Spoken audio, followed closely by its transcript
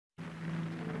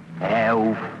É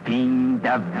o fim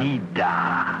da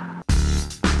vida.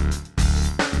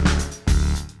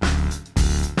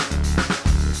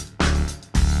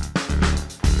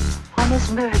 One is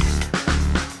murdered.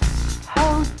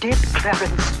 How did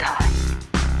Clarence die?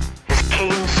 As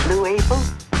Cain slew Abel?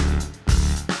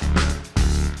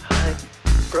 I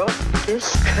brought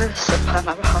this curse upon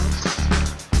our house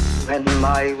when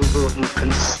my womb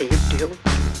conceived you.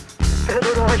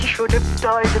 Better I should have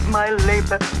died of my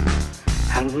labor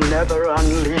and never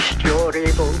unleashed your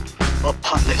evil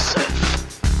upon this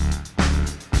earth.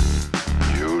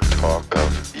 You talk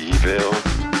of evil?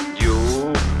 You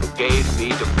who gave me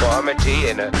deformity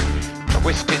and a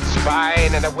twisted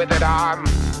spine and a withered arm.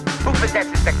 Who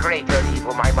possesses the greater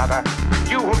evil, my mother?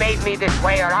 You who made me this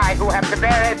way, or I who have to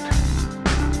bear it?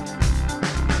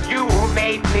 You who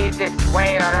made me this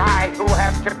way, or I who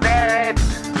have to bear it?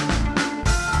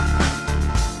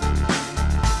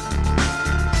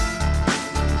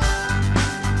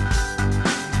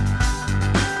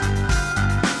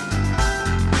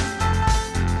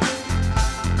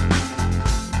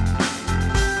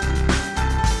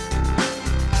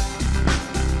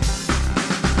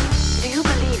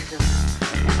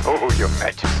 Your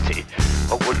Majesty,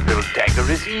 a wood-built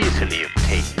dagger is easily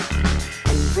obtained.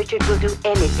 And Richard will do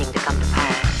anything to come to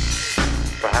pass.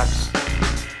 Perhaps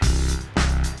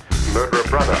murder a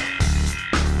brother.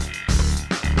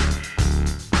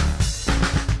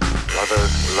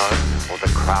 Brother's blood for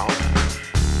the crown.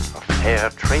 A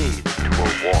fair trade to a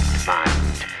warped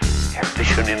mind.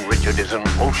 Ambition in Richard is an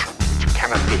ocean which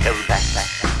cannot be held back.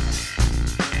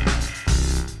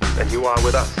 Then you are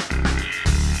with us.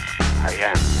 I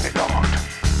am, my lord.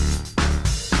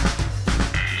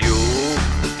 You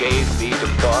who gave me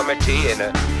deformity and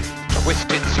a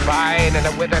twisted spine and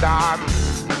a withered arm.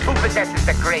 Who possesses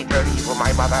the greater evil,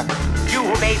 my mother? You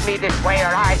who made me this way, or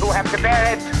I who have to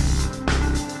bear it?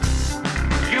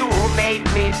 You who made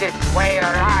me this way, or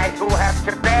I who have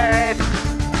to bear it?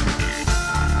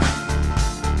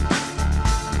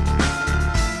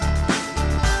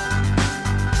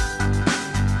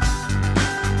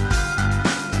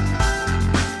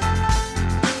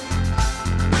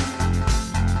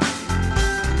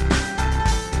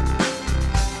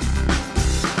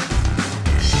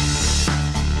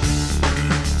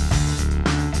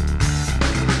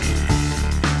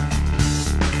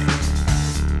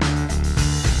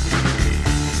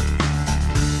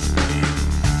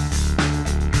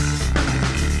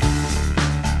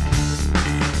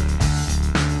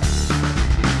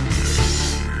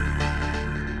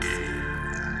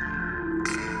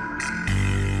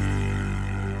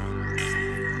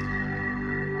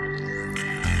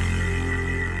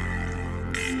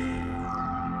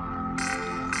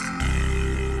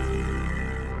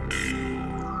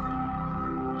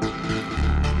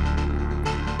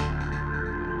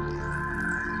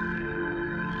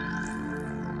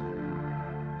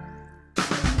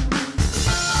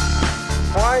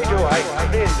 Why do I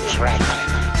cringe,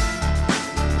 Radcliffe?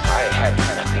 I have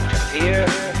nothing to fear.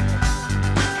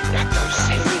 Not those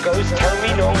same ghosts tell me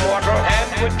no mortal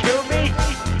hand would kill